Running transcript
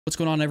What's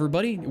going on,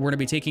 everybody? We're going to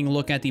be taking a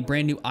look at the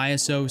brand new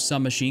ISO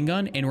submachine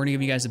gun, and we're going to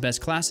give you guys the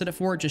best class setup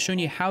for it, just showing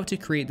you how to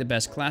create the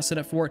best class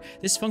setup for it.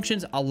 This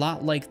functions a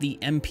lot like the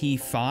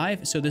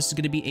MP5, so this is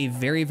going to be a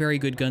very, very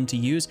good gun to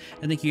use.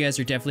 I think you guys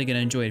are definitely going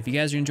to enjoy it. If you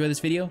guys enjoy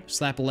this video,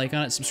 slap a like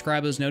on it,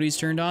 subscribe, those notifications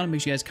turned on,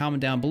 make sure you guys comment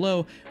down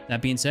below.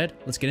 That being said,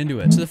 let's get into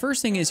it. So the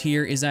first thing is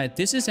that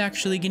this is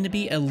actually going to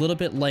be a little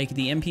bit like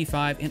the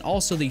MP5 and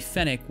also the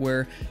Fennec,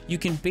 where you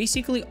can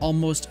basically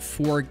almost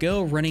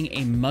forego running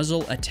a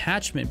muzzle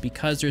attachment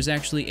because there's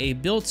actually a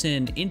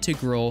built-in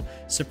integral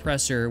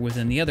suppressor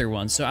within the other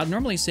one. So I'd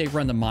normally say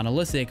run the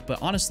monolithic, but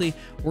honestly,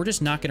 we're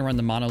just not going to run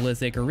the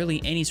monolithic or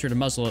really any sort of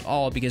muzzle at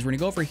all, because we're going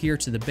to go over here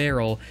to the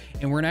barrel,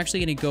 and we're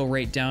actually going to go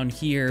right down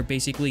here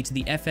basically to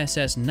the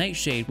FSS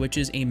Nightshade, which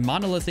is a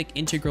monolithic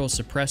integral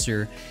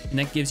suppressor, and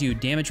that gives you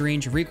damage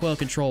range, recoil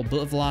control,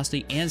 bullet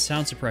velocity, and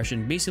sound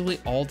suppression, basically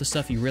all the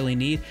stuff you really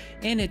need.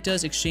 And it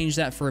does exchange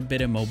that for a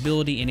bit of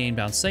mobility and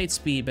aim-down sight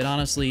speed, but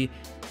honestly,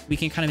 we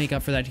can kind of make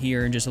up for that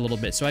here in just a little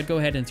bit. So I'd go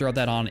ahead and throw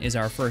that on as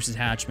our first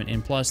attachment,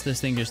 and plus this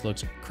thing just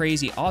looks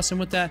crazy awesome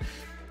with that.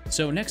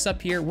 So next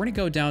up here, we're going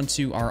to go down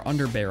to our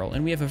underbarrel,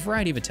 and we have a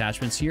variety of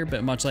attachments here,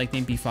 but much like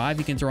the MP5,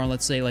 you can throw on,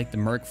 let's say, like the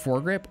Merc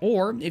foregrip,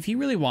 or if you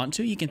really want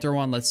to, you can throw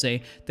on, let's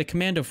say, the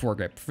Commando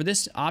foregrip. For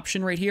this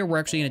option right here, we're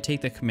actually going to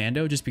take the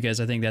Commando just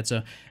because I think that's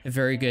a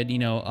very good,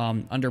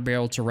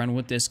 underbarrel to run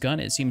with this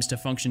gun. It seems to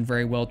function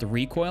very well with the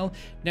recoil.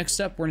 Next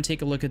up, we're going to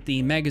take a look at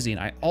the magazine.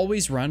 I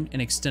always run an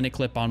extended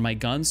clip on my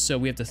guns, so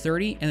we have the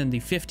 30 and then the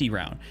 50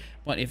 round.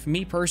 But if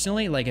me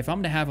personally, like if I'm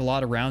going to have a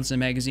lot of rounds in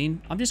the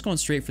magazine, I'm just going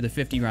straight for the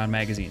 50 round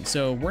magazine.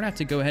 So we're going to have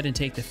to go ahead and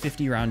take the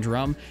 50 round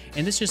drum.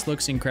 And this just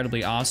looks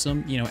incredibly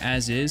awesome,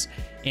 as is.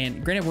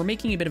 And granted, we're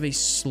making a bit of a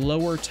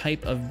slower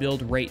type of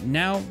build right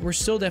now. We're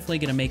still definitely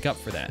going to make up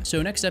for that.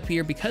 So next up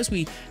here, because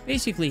we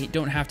basically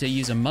don't have to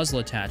use a muzzle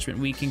attachment,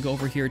 we can go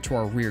over here to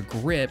our rear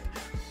grip.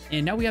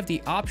 And now we have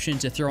the option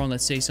to throw on,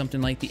 let's say,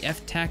 something like the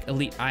F-Tac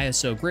Elite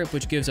ISO grip,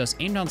 which gives us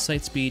aim down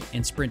sight speed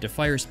and sprint to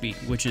fire speed,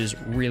 which is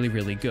really,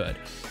 really good.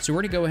 So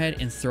we're going to go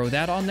ahead and throw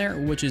that on there,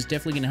 which is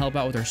definitely going to help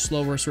out with our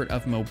slower sort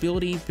of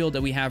mobility build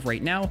that we have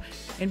right now.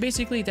 And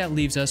basically that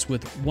leaves us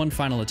with one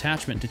final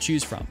attachment to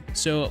choose from.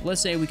 So let's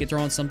say we could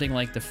throw on something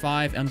like the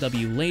 5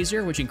 MW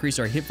laser, which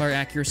increases our hip fire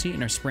accuracy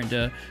and our sprint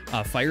to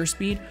fire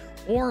speed.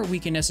 Or we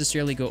can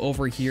necessarily go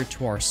over here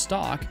to our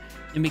stock,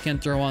 and we can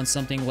throw on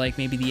something like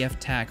maybe the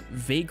F-Tac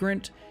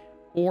Vagrant.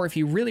 Or if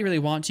you really, really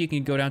want to, you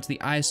can go down to the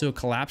ISO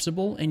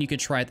Collapsible, and you could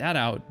try that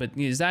out. But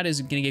that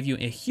is going to give you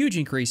a huge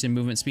increase in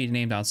movement speed and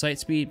aim down sight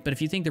speed. But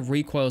if you think the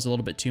recoil is a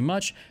little bit too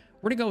much,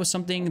 we're going to go with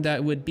something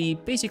that would be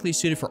basically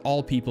suited for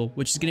all people,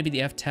 which is going to be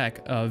the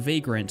F-Tac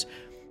Vagrant.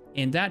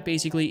 And that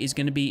basically is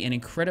going to be an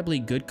incredibly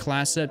good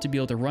class setup to be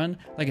able to run.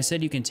 Like I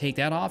said, you can take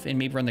that off and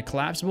maybe run the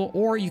collapsible,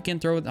 or you can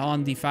throw it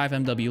on the 5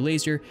 MW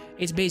laser.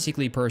 It's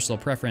basically personal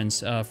preference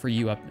for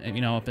you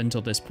up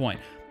until this point.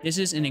 This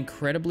is an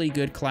incredibly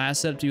good class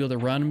setup to be able to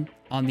run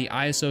on the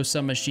ISO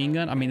submachine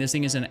gun. I mean, this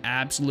thing is an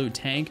absolute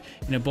tank.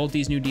 Both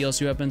these new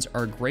DLC weapons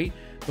are great.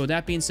 But with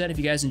that being said, if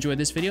you guys enjoyed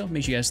this video,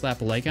 make sure you guys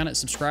slap a like on it,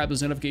 subscribe,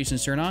 those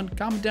notifications turn on,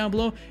 comment down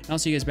below, and I'll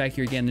see you guys back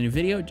here again in a new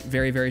video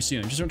very, very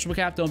soon. Just don't triple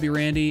cap, don't be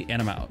Randy,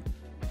 and I'm out.